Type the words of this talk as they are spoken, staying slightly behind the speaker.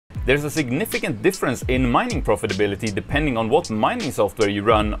there's a significant difference in mining profitability depending on what mining software you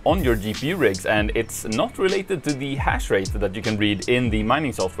run on your GPU rigs, and it's not related to the hash rate that you can read in the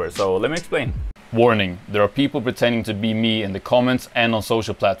mining software. So let me explain. Warning, there are people pretending to be me in the comments and on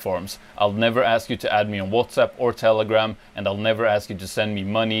social platforms. I'll never ask you to add me on WhatsApp or Telegram, and I'll never ask you to send me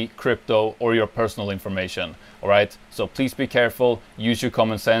money, crypto, or your personal information. Alright? So please be careful, use your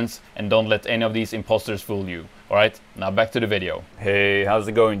common sense, and don't let any of these imposters fool you. Alright, now back to the video. Hey, how's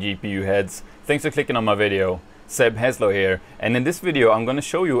it going, GPU heads? Thanks for clicking on my video. Seb Heslo here, and in this video I'm going to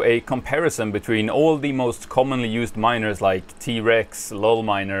show you a comparison between all the most commonly used miners like T-Rex,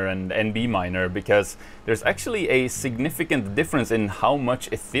 lolMiner and NBminer, because there's actually a significant difference in how much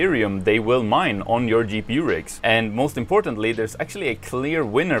Ethereum they will mine on your GPU rigs. And most importantly, there's actually a clear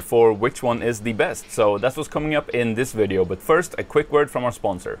winner for which one is the best. So that's what's coming up in this video, but first a quick word from our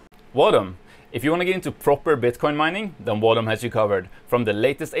sponsor, Whatum. If you want to get into proper Bitcoin mining, then Whatum has you covered. From the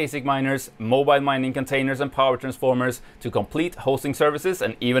latest ASIC miners, mobile mining containers and power transformers, to complete hosting services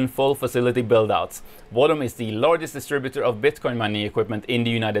and even full facility build-outs. Whatum is the largest distributor of Bitcoin mining equipment in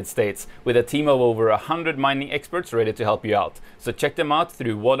the United States, with a team of over 100 mining experts ready to help you out. So check them out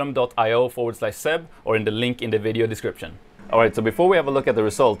through whatum.io/Seb or in the link in the video description. Alright, so before we have a look at the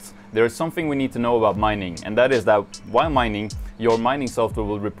results, there is something we need to know about mining, and that is that while mining, your mining software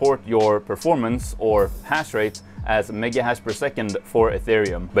will report your performance or hash rate as megahash per second for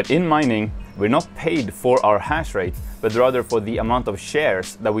Ethereum. But in mining, we're not paid for our hash rate, but rather for the amount of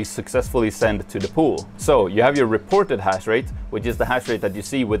shares that we successfully send to the pool. So you have your reported hash rate, which is the hash rate that you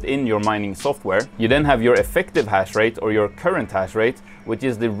see within your mining software. You then have your effective hash rate or your current hash rate, which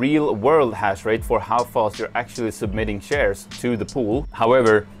is the real world hash rate for how fast you're actually submitting shares to the pool.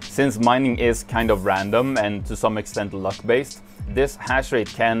 However, since mining is kind of random and to some extent luck-based, this hash rate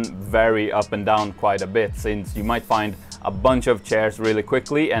can vary up and down quite a bit, since you might find a bunch of shares really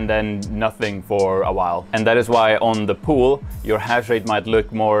quickly and then nothing for a while. And that is why on the pool, your hash rate might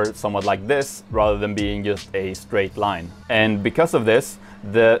look more somewhat like this rather than being just a straight line. And because of this,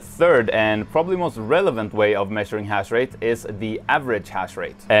 the third and probably most relevant way of measuring hash rate is the average hash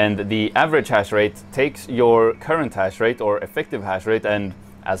rate. And the average hash rate takes your current hash rate or effective hash rate and,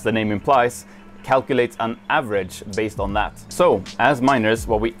 as the name implies, calculates an average based on that. So as miners,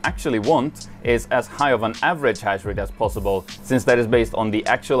 what we actually want is as high of an average hash rate as possible, since that is based on the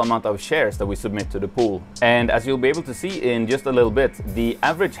actual amount of shares that we submit to the pool. And as you'll be able to see in just a little bit, the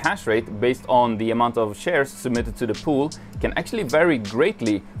average hash rate based on the amount of shares submitted to the pool can actually vary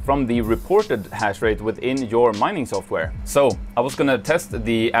greatly from the reported hash rate within your mining software. So I was gonna test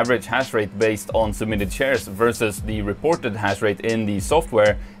the average hash rate based on submitted shares versus the reported hash rate in the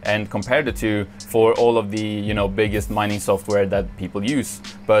software and compare the two for all of the, biggest mining software that people use.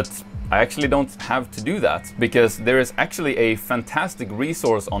 But I actually don't have to do that, because there is actually a fantastic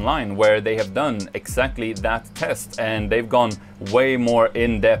resource online where they have done exactly that test, and they've gone way more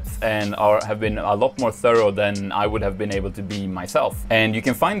in depth and have been a lot more thorough than I would have been able to be myself. And you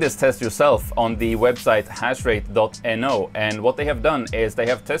can find this test yourself on the website hashrate.no, and what they have done is they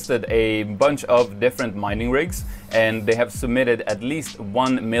have tested a bunch of different mining rigs, and they have submitted at least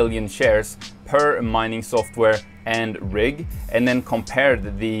 1 million shares per mining software and rig, and then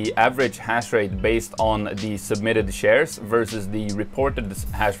compared the average hash rate based on the submitted shares versus the reported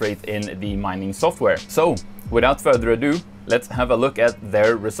hash rate in the mining software. So without further ado, let's have a look at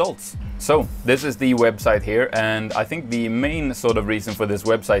their results. So this is the website here, and I think the main sort of reason for this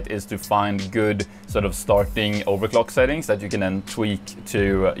website is to find good sort of starting overclock settings that you can then tweak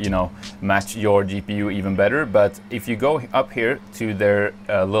to, match your GPU even better. But if you go up here to their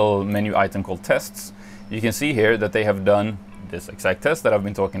little menu item called tests, you can see here that they have done this exact test that I've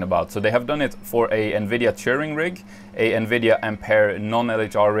been talking about. So they have done it for a NVIDIA Turing rig, a NVIDIA Ampere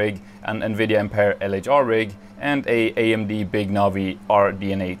non-LHR rig, an NVIDIA Ampere LHR rig, and a AMD Big Navi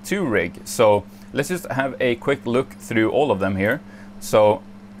RDNA 2 rig. So let's just have a quick look through all of them here. So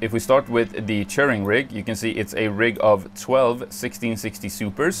if we start with the Turing rig, you can see it's a rig of 12 1660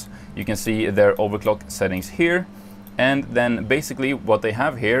 supers. You can see their overclock settings here. And then basically what they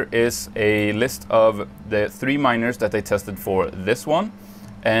have here is a list of the 3 miners that they tested for this one.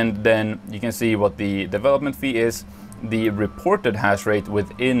 And then you can see what the development fee is, the reported hash rate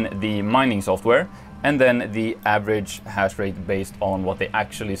within the mining software, and then the average hash rate based on what they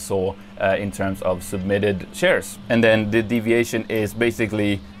actually saw in terms of submitted shares. And then the deviation is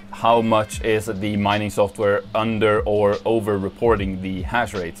basically how much is the mining software under or over reporting the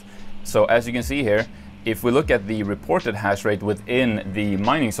hash rate. So as you can see here, if we look at the reported hash rate within the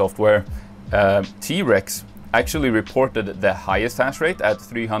mining software, T-Rex actually reported the highest hash rate at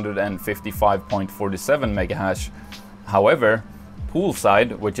 355.47 megahash. However, pool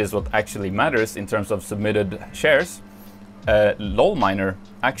side, which is what actually matters in terms of submitted shares, lolMiner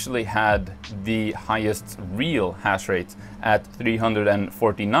actually had the highest real hash rate at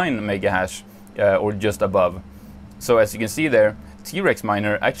 349 megahash, or just above. So as you can see there,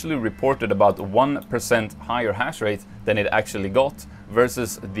 TeamRedMiner actually reported about 1% higher hash rate than it actually got,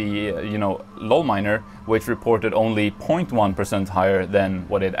 versus the lolMiner, which reported only 0.1% higher than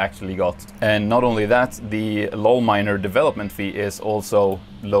what it actually got. And not only that, the lolMiner development fee is also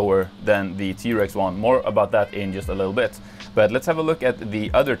lower than the T-Rex one. More about that in just a little bit. But let's have a look at the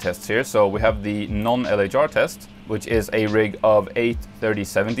other tests here. So we have the NON-LHR test, which is a rig of 8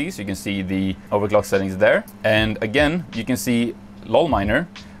 3070s. You can see the overclock settings there. And again, you can see lolMiner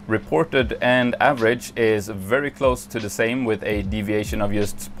reported and average is very close to the same, with a deviation of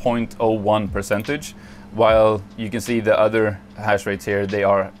just 0.01%, while you can see the other hash rates here, they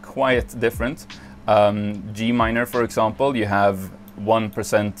are quite different. Gminer, for example, you have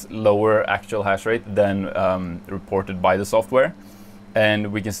 1% lower actual hash rate than reported by the software.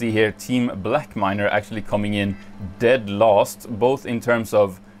 And we can see here TeamBlackMiner actually coming in dead last, both in terms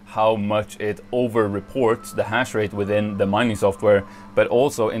of how much it over-reports the hash rate within the mining software, but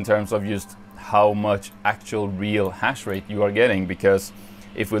also in terms of just how much actual real hash rate you are getting. Because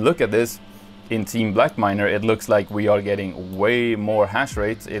if we look at this in TeamBlackMiner, it looks like we are getting way more hash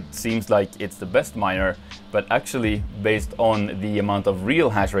rates. It seems like it's the best miner, but actually based on the amount of real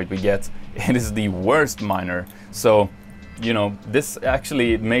hash rate we get, it is the worst miner. So this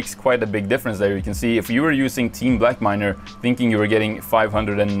actually makes quite a big difference there. You can see if you were using TeamBlackMiner thinking you were getting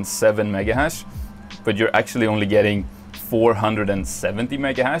 507 megahash, but you're actually only getting 470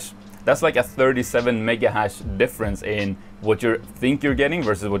 megahash, that's like a 37 megahash difference in what you think you're getting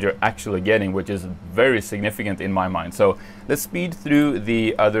versus what you're actually getting, which is very significant in my mind. So let's speed through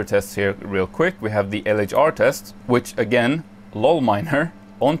the other tests here real quick. We have the LHR test, which again, lolMiner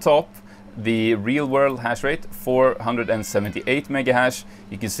on top. The real world hash rate 478 megahash.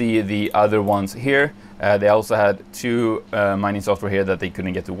 You can see the other ones here. They also had two mining software here that they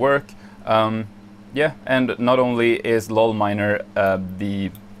couldn't get to work. Yeah, and not only is lolMiner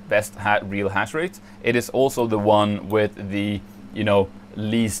the best real hash rate, it is also the one with the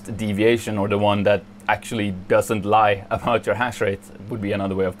least deviation, or the one that actually doesn't lie about your hash rate, would be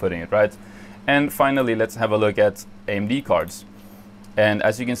another way of putting it, right? And finally, let's have a look at AMD cards. And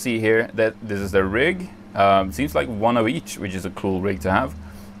as you can see here, that this is the rig. Seems like one of each, which is a cool rig to have.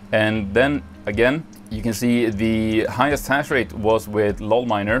 And then again, you can see the highest hash rate was with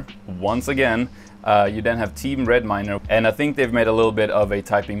lolMiner once again. You then have TeamRedMiner, and I think they've made a little bit of a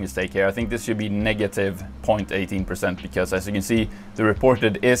typing mistake here. I think this should be negative 0.18%, because as you can see, the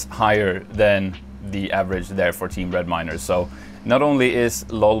reported is higher than the average there for TeamRedMiner. So not only is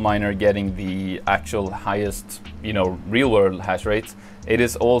lolMiner getting the actual highest, real world hash rate, it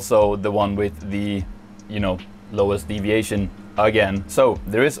is also the one with the, lowest deviation again. So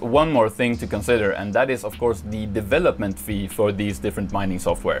there is one more thing to consider, and that is of course the development fee for these different mining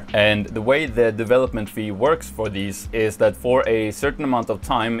software. And the way the development fee works for these is that for a certain amount of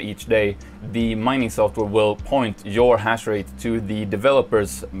time each day, the mining software will point your hash rate to the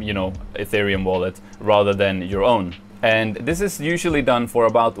developer's, Ethereum wallet rather than your own. And this is usually done for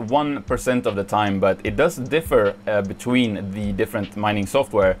about 1% of the time, but it does differ between the different mining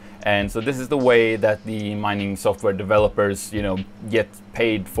software. And so this is the way that the mining software developers, get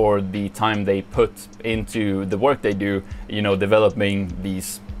paid for the time they put into the work they do, developing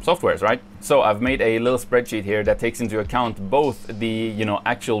these softwares, right? So I've made a little spreadsheet here that takes into account both the,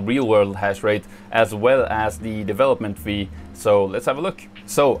 actual real world hash rate as well as the development fee. So let's have a look.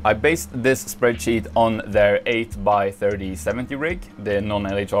 So I based this spreadsheet on their 8 by 3070 rig, the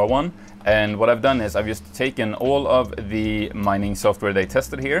non-LHR one. And what I've done is I've just taken all of the mining software they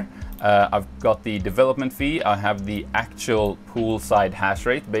tested here. I've got the development fee. I have the actual poolside hash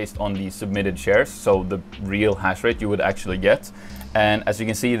rate based on the submitted shares. So the real hash rate you would actually get. And as you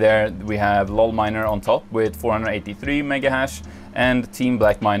can see there, we have lolMiner on top with 483 megahash and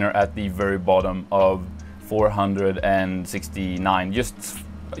TeamBlackMiner at the very bottom of 469, just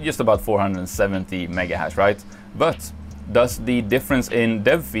about 470 megahash, right? But does the difference in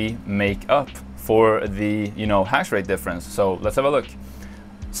dev fee make up for the hash rate difference? So let's have a look.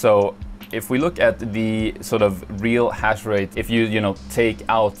 So if we look at the sort of real hash rate, if you take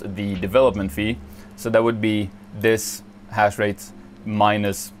out the development fee, so that would be this hash rate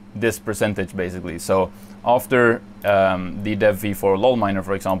minus this percentage basically. So after the dev fee for lolMiner,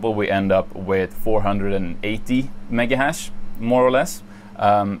 for example, we end up with 480 megahash, more or less.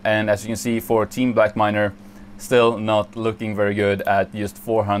 And as you can see for TeamBlackMiner, still not looking very good at just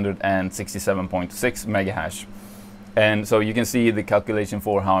 467.6 megahash. And so you can see the calculation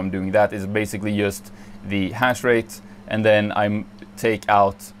for how I'm doing that is basically just the hash rate, and then I take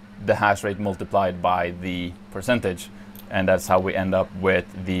out the hash rate multiplied by the percentage, and that's how we end up with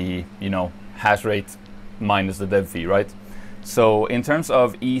the, you know, hash rate minus the dev fee, right? So in terms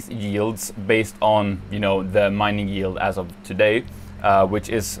of ETH yields based on, you know, the mining yield as of today, which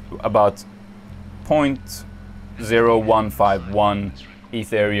is about 0.0151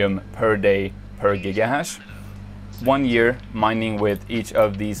 Ethereum per day per gigahash. 1 year mining with each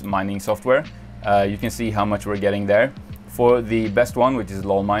of these mining software, you can see how much we're getting there. For the best one, which is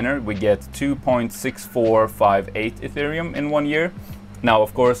lolMiner, we get 2.6458 Ethereum in 1 year. Now,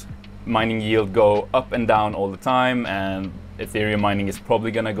 of course, mining yield go up and down all the time, and Ethereum mining is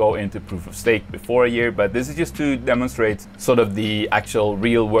probably going to go into proof of stake before a year, but this is just to demonstrate sort of the actual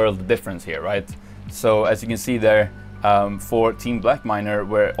real world difference here, right? So as you can see there, for TeamBlackMiner,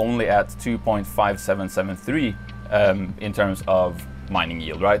 we're only at 2.5773 in terms of mining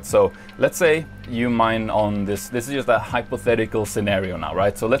yield, right? So let's say you mine on this is just a hypothetical scenario now,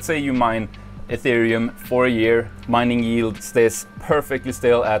 right? So let's say you mine Ethereum for a year, mining yield stays perfectly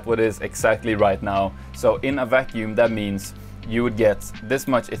still at what is exactly right now. So in a vacuum, that means you would get this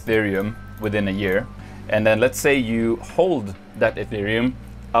much Ethereum within a year. And then let's say you hold that Ethereum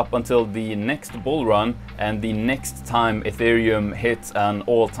up until the next bull run, and the next time Ethereum hits an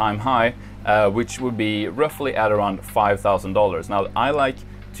all-time high, which would be roughly at around $5,000. Now, I like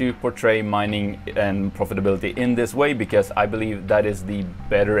to portray mining and profitability in this way because I believe that is the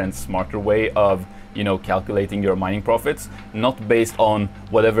better and smarter way of, you know, calculating your mining profits, not based on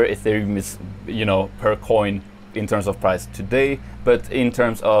whatever Ethereum is, you know, per coin in terms of price today, but in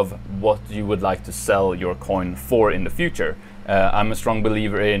terms of what you would like to sell your coin for in the future. I'm a strong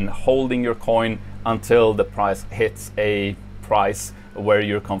believer in holding your coin until the price hits a price where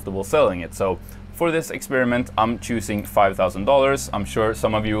you're comfortable selling it. So for this experiment, I'm choosing $5,000. I'm sure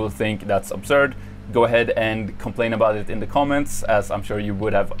some of you will think that's absurd. Go ahead and complain about it in the comments, as I'm sure you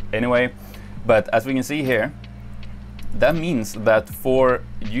would have anyway. But as we can see here, that means that for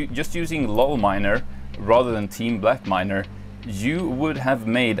you just using lolMiner rather than TeamBlackMiner, you would have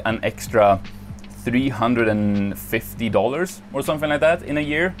made an extra $350 or something like that in a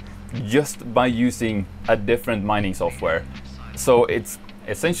year just by using a different mining software. So it's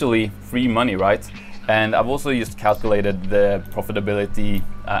essentially free money, right? And I've also just calculated the profitability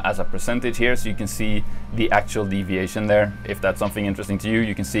as a percentage here, so you can see the actual deviation there. If that's something interesting to you,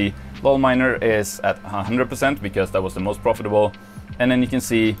 you can see lolMiner is at 100% because that was the most profitable, and then you can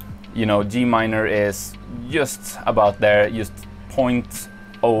see, you know, Gminer is just about there, just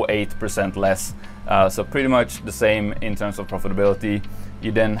 0.08% less. So pretty much the same in terms of profitability.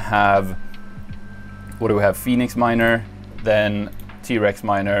 You then have, what do we have? Phoenix Miner, then T-Rex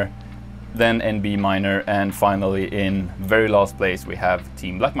Miner, then NBminer, and finally in very last place we have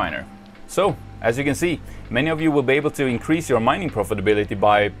TeamBlackMiner. So as you can see, many of you will be able to increase your mining profitability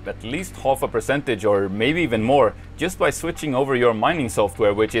by at least 0.5% or maybe even more just by switching over your mining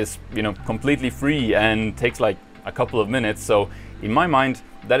software, which is, you know, completely free and takes like a couple of minutes. So in my mind,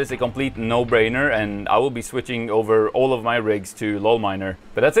 that is a complete no-brainer, and I will be switching over all of my rigs to lolMiner.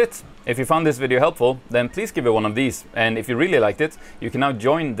 But that's it. If you found this video helpful, then please give it one of these. And if you really liked it, you can now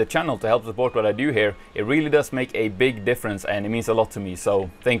join the channel to help support what I do here. It really does make a big difference, and it means a lot to me, so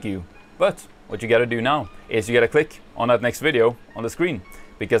thank you. But what you gotta do now is you gotta click on that next video on the screen,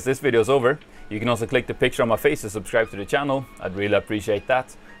 because this video is over. You can also click the picture on my face to subscribe to the channel. I'd really appreciate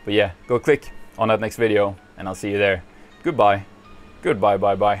that. But yeah, go click on that next video, and I'll see you there. Goodbye. Goodbye,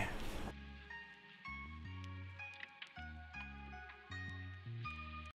 bye-bye.